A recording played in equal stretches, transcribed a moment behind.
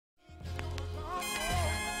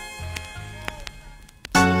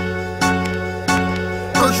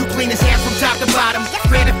clean his hair from top to bottom,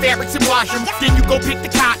 clear the fabrics and wash them, then you go pick the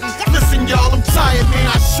cotton. Listen y'all, I'm tired man,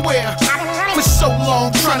 I swear. For so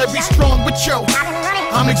long, trying to be strong, but yo,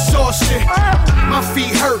 I'm exhausted. My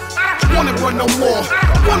feet hurt, wanna run no more,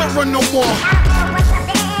 wanna run no more.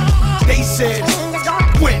 They said,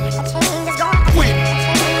 when?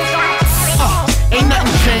 Ain't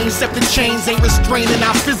nothing changed except the chains ain't restraining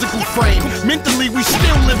our physical frame. Mentally, we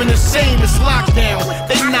still living the same as lockdown.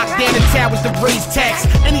 They knock down the towers to raise tax.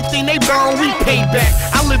 Anything they borrow, we pay back.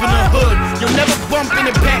 I live in the hood, you'll never bump in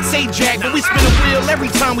the back, say jack, but we spin a wheel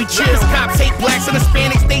every time we chill. Cops hate blacks and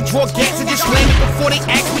Hispanics, they draw gas and just slam it before they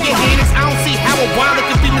ask for your handings. I don't see how a wilder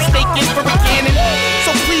could be mistaken for a cannon.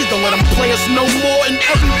 So please don't let them play us no more. In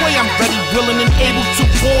every way, I'm ready, willing, and able to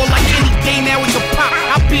war. Like any day now, we can pop.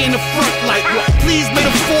 I'll be in the front like what? Please may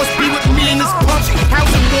the force be with me in this punch.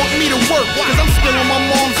 Housing want me to work, cause I'm still on my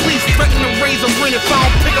mom's lease. Threatening to raise a rent if I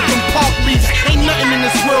don't pick up them park leaves. Ain't nothing in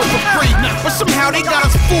this world for free, but somehow they got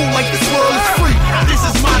us fooled like this world is free. This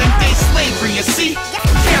is modern day slavery, you see?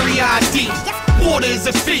 Carry ID, water is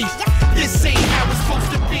a fee. This ain't how it's supposed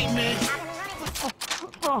to be, man.